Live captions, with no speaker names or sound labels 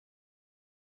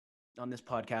on this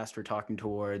podcast, we're talking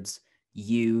towards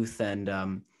youth, and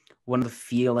one of the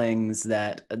feelings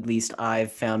that at least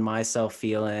I've found myself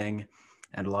feeling,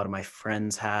 and a lot of my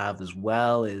friends have as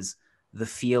well, is the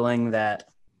feeling that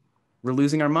we're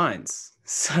losing our minds.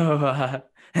 So,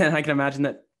 and I can imagine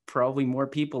that probably more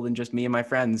people than just me and my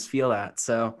friends feel that.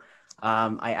 So,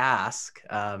 I ask,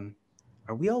 are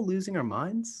we all losing our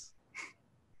minds?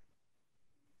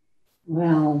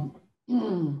 Well,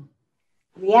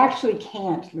 we actually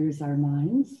can't lose our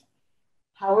minds.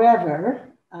 However,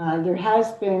 there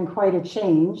has been quite a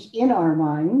change in our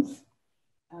minds.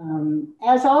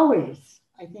 As always,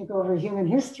 I think over human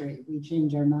history, we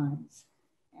change our minds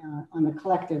on the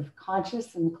collective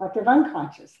conscious and the collective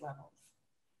unconscious levels.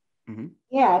 Mm-hmm.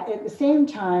 Yet at the same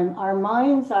time, our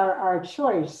minds are our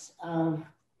choice of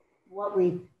what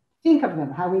we think of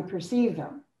them, how we perceive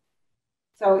them.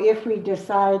 So if we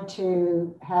decide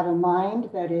to have a mind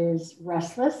that is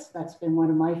restless, that's been one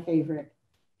of my favorite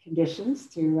conditions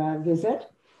to visit.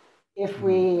 If Mm-hmm.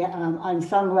 we, on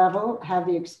some level, have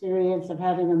the experience of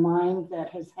having a mind that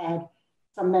has had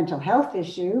some mental health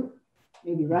issue,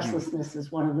 maybe Mm-hmm. restlessness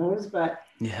is one of those, but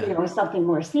Yeah, something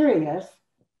more serious,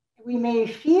 we may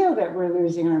feel that we're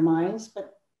losing our minds,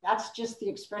 but that's just the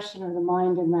expression of the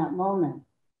mind in that moment.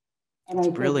 And that's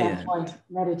I think that's why brilliant.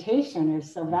 meditation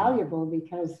is so Mm-hmm. valuable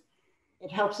because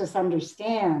it helps us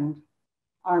understand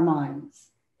our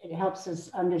minds. It helps us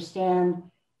understand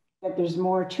that there's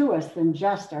more to us than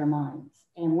just our minds.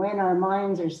 And when our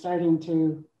minds are starting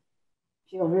to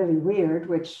feel really weird,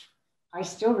 which I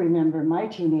still remember my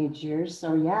teenage years.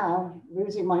 So, yeah,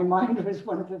 losing my mind was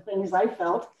one of the things I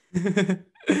felt.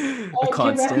 A And to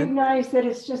constant. recognize that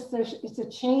it's a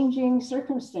changing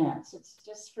circumstance. It's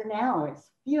just for now. It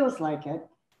feels like it.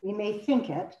 We may think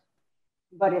it,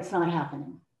 but it's not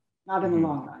happening. Not in the Mm-hmm.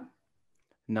 long run.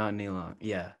 Not any long.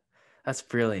 Yeah, that's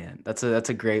brilliant. That's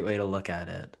a great way to look at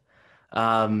it.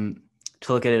 Um,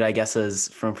 to look at it, I guess, as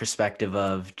from perspective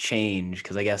of change,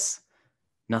 because I guess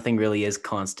nothing really is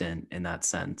constant in that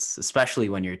sense, especially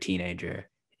when you're a teenager.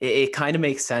 It kind of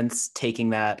makes sense taking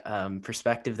that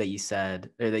perspective that you said,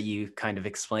 or that you kind of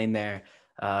explained there,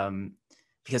 um,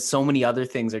 because so many other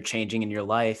things are changing in your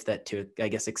life that to, I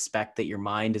guess, expect that your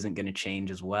mind isn't going to change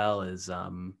as well is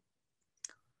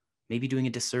maybe doing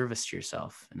a disservice to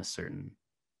yourself in a certain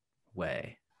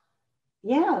way.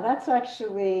 Yeah, that's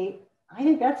actually, I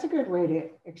think that's a good way to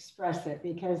express it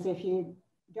because if you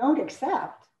don't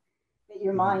accept that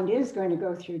your Mm-hmm. mind is going to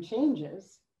go through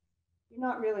changes, you're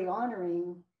not really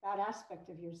honoring that aspect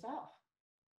of yourself.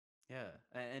 Yeah,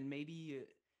 and maybe you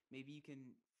can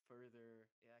further.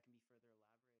 Yeah, it can be